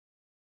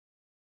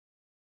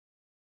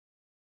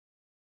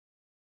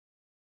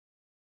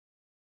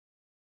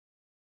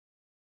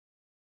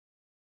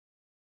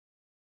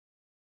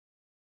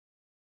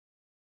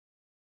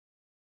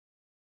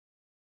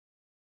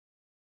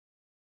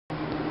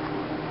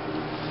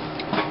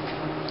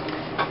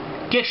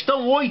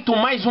Questão 8,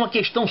 mais uma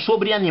questão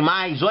sobre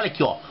animais. Olha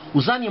aqui, ó.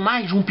 Os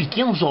animais de um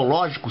pequeno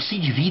zoológico se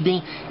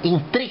dividem em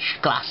 3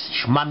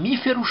 classes: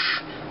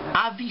 mamíferos,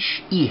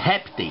 aves e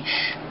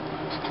répteis.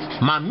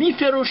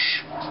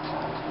 Mamíferos,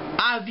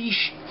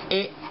 aves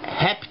e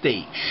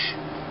répteis.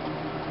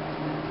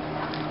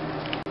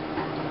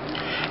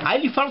 Aí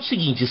ele fala o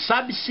seguinte: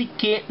 sabe-se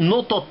que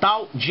no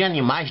total de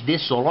animais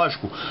desse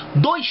zoológico,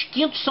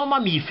 2/5 são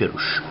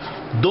mamíferos.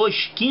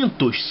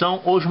 2/5 são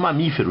os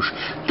mamíferos.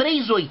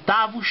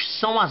 3/8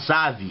 são as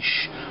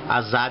aves.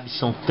 As aves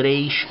são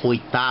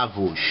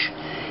 3/8.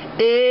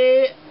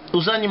 E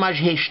os animais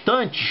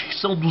restantes, que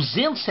são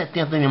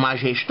 270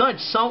 animais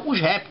restantes, são os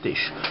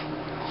répteis.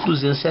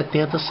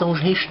 270 são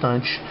os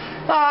restantes.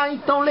 Ah,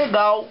 então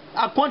legal.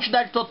 A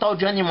quantidade total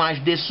de animais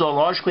desse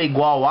zoológico é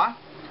igual a...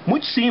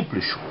 Muito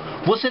simples.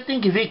 Você tem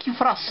que ver que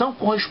fração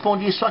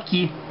corresponde a isso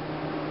aqui.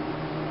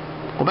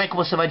 Como é que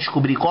você vai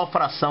descobrir qual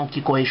fração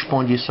que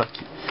corresponde a isso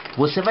aqui?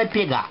 Você vai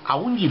pegar a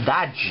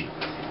unidade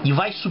e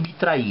vai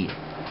subtrair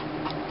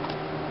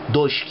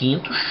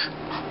 2/5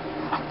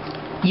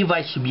 e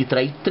vai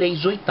subtrair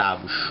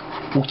 3/8.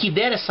 O que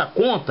der essa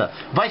conta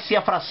vai ser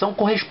a fração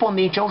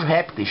correspondente aos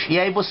répteis. E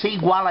aí você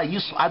iguala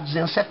isso a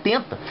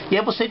 270. E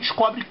aí você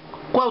descobre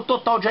qual é o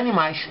total de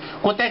animais.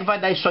 Quanto é que vai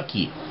dar isso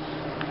aqui?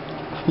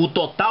 O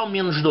total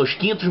menos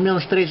 2/5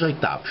 menos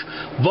 3/8.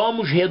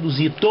 Vamos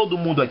reduzir todo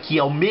mundo aqui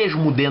ao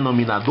mesmo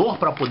denominador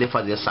para poder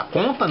fazer essa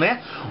conta,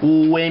 né?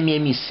 O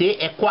MMC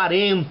é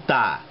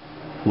 40.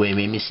 O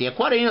MMC é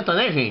 40,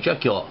 né, gente?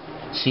 Aqui, ó.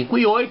 5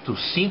 e 8.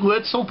 5 e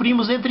 8 são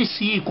primos entre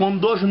si.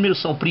 Quando dois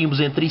números são primos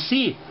entre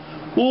si,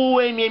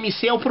 o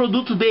MMC é o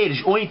produto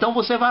deles. Ou então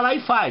você vai lá e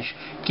faz,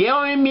 que é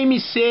o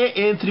MMC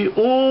entre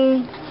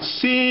 1,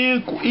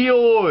 5 e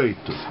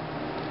 8.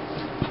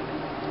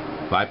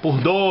 Vai por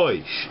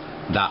 2.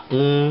 Dá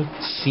 1,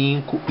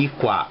 5 e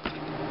 4.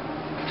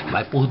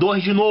 Vai por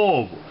 2 de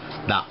novo.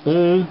 Dá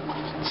 1,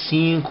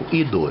 5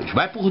 e 2.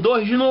 Vai por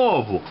 2 de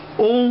novo.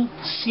 1,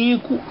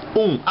 5,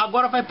 1.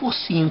 Agora vai por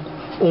 5.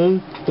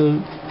 1, 1,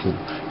 1.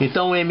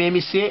 Então o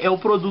MMC é o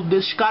produto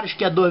desses caras,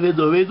 que é 2 vezes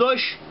 2 vezes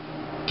 2,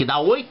 que dá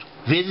 8,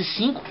 vezes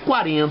 5,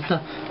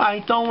 40. Ah,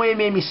 então o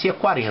MMC é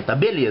 40.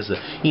 Beleza.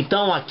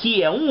 Então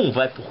aqui é 1,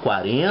 vai por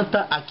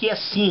 40. Aqui é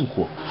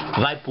 5,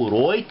 vai por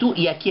 8.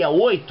 E aqui é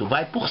 8,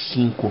 vai por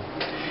 5.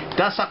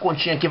 Então essa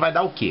continha aqui vai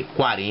dar o quê?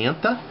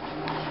 40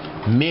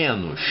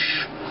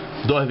 menos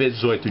 2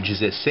 vezes 8,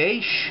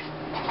 16,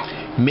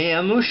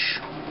 menos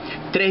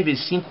 3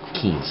 vezes 5,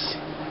 15.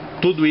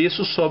 Tudo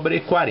isso sobre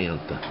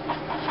 40.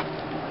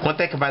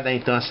 Quanto é que vai dar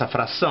então essa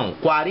fração?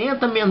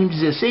 40 menos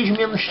 16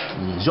 menos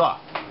 15, ó.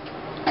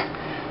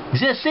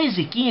 16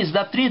 e 15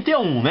 dá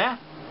 31, né?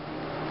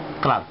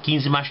 Claro,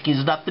 15 mais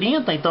 15 dá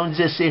 30, então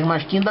 16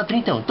 mais 15 dá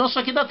 31. Então isso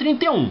aqui dá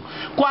 31.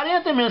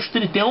 40 menos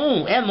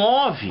 31 é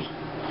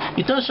 9.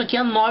 Então isso aqui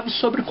é 9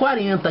 sobre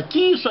 40, que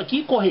isso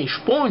aqui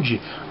corresponde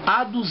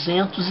a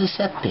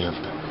 270,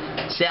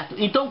 certo?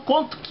 Então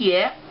quanto que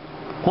é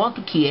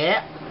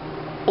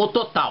o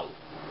total?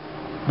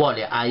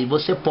 Olha, aí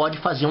você pode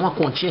fazer uma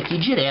continha aqui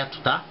direto,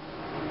 tá?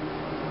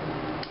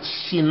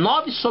 Se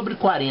 9 sobre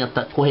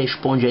 40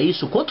 corresponde a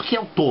isso, quanto que é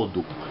o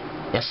todo?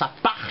 Essa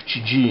parte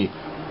de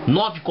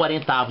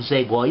 9/40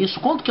 é igual a isso,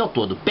 quanto que é o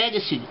todo? Pega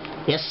esse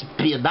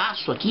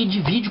pedaço aqui e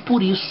divide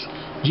por isso.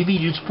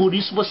 Dividido por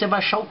isso, você vai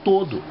achar o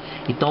todo.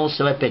 Então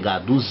você vai pegar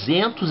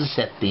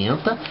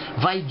 270,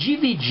 vai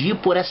dividir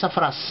por essa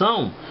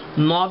fração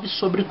 9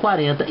 sobre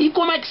 40. E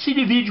como é que se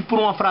divide por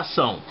uma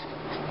fração?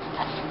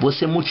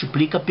 Você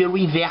multiplica pelo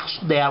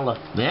inverso dela,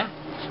 né?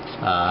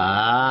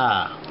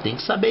 Ah, tem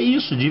que saber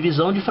isso,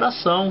 divisão de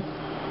fração.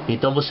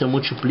 Então você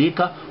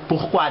multiplica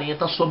por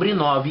 40 sobre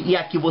 9. E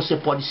aqui você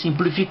pode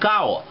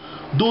simplificar, ó.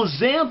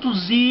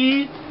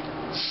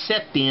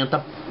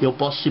 270, eu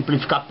posso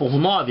simplificar por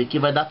 9, aqui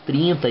vai dar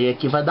 30 e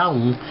aqui vai dar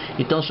 1.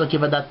 Então isso aqui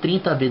vai dar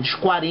 30 vezes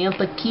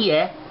 40, que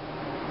é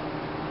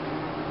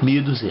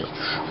 1.200.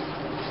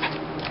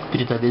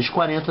 30 vezes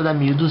 40 dá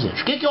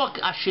 1.200. O que eu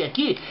achei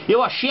aqui?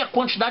 Eu achei a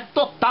quantidade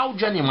total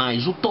de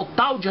animais. O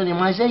total de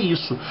animais é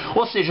isso.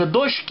 Ou seja,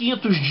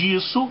 2/5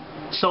 disso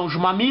são os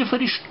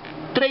mamíferos,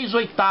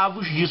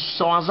 3/8 disso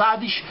são as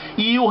aves,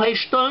 e o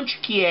restante,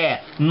 que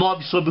é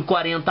 9 sobre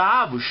 40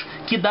 avos,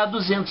 que dá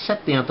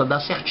 270. Dá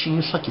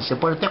certinho isso aqui. Você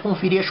pode até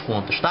conferir as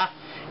contas, tá?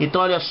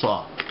 Então olha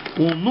só,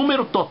 o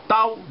número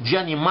total de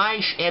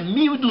animais é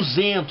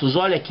 1.200.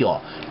 Olha aqui, ó,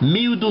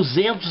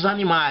 1.200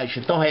 animais.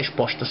 Então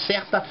resposta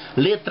certa,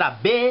 letra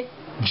B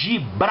de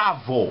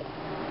bravo.